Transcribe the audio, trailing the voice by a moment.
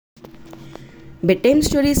Bed time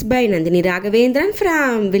stories by Nandini Raghavendran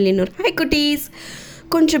from విల్లినూర్. High cuties.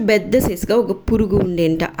 కొంచెం పెద్ద సైజుగా ఒక పురుగు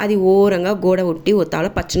ఉండేంట. అది ఓరంగా గోడ ఒట్టి ఒత్తాల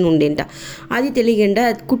పచ్చని ఉండేంట. అది తెలియకుండా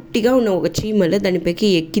కుట్టిగా ఉన్న ఒక చీమలో దానిపైకి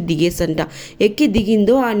ఎక్కి దిగేసంట. ఎక్కి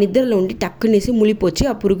దిగిందో ఆ నిద్రలో ఉండి టక్కునేసి ములిపోచి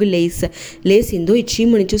ఆ పురుగు లేసిందో ఈ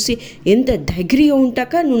చీమని చూసి, ఎంత ధైర్యం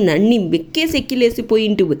ఉంటాక నువ్వు నన్ను ఎక్కి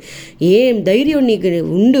లేసిపోయింటివి, ఏం ధైర్యం నీకు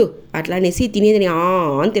ఉండు అట్లా అనేసి తినేదని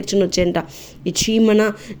అని తెరుచుని వచ్చేంట. ఈ చీమన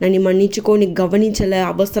నన్ను మన్నించుకొని గమనించలే,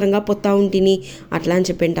 అవసరంగా పోతా ఉంటిని అట్లా అని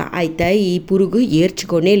చెప్పేంట. అయితే ఈ పురుగు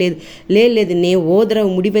ఏర్చుకొనే లేదు నే ఓదర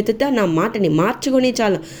ముడివెత్తుతా నా మాటని మార్చుకొనే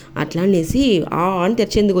చాలు అట్లా అనేసి అని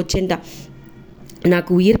తెరిచేందుకు వచ్చేంట.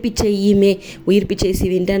 నాకు ఉయిర్పిచ్చేసి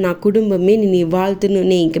వింటా నా కుటుంబమే నేను ఇవ్వాళ్తును,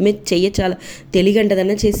 నేను ఇంకమే చాలా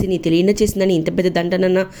తెలియగంటదన్నా చేసి నీ తెలియన చేసిందని ఇంత పెద్ద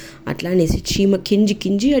దంటనన్నా అట్లా అనేసి చీమ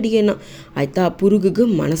కింజి అడిగాను. అయితే ఆ పురుగుకు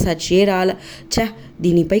మనసాచే రాల,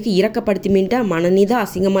 దీనిపైకి ఇరక్క పడితేమింట మన మీద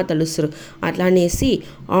అసింగమా తలుస్తారు అట్లా అనేసి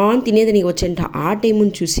తినేదని వచ్చేంట. ఆ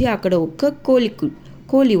టైముని చూసి అక్కడ ఒక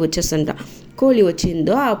కోలి వచ్చేసంట. కోలి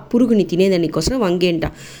వచ్చిందో ఆ పురుగుని తినేదాని కోసం వంగేంట.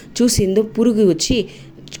 చూసిందో పురుగు వచ్చి,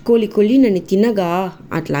 కోలి నన్ను తినగా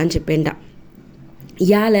అట్లా అని చెప్పేంట.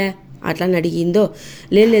 యాలే అట్లా అని అడిగిందో,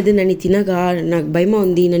 లేదు నన్ను తినగా నాకు భయమా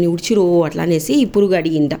ఉంది, నన్ను ఉడిచిరో అట్లా అనేసి ఈ పురుగు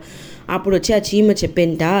అడిగింట. అప్పుడు వచ్చి ఆ చీమ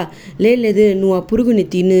చెప్పేంట, లేదు నువ్వు ఆ పురుగుని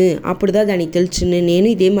తిను, అప్పుడుదా దానికి తెలుసును నేను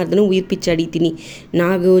ఇదేం అర్థం ఉయిర్పిచ్చాడి తిని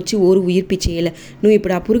నాకు వచ్చి ఉయిర్పిచ్చేయలే, నువ్వు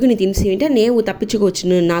ఇప్పుడు ఆ పురుగుని తినేసి వింటే నేను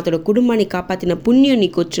తప్పించుకోవచ్చును, నాతో కుటుంబాన్ని కాపాతిన పుణ్యం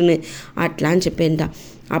నీకు వచ్చును అట్లా అని చెప్పేంట.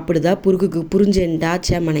 అప్పుడుదా పురుగుకు పురుంజంట,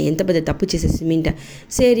 మన ఎంత పెద్ద తప్పు చేసేసి మింట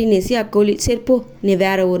సేరినేసి ఆ కోలి సేరిపో నే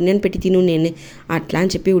వేరే ఊరు నేను పెట్టి తిను నేను అట్లా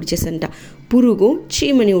అని చెప్పి ఉడిచేసంట. పురుగు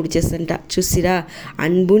చీమని ఉడిచేసంట. చూసిరా,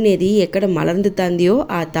 అన్బునేది ఎక్కడ మలందుతాందియో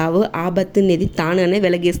ఆ తావు ఆ బతునేది తాననే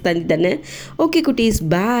వెలగేస్తుంది దాన్ని. Okay cuties,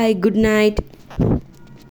 bye, good night.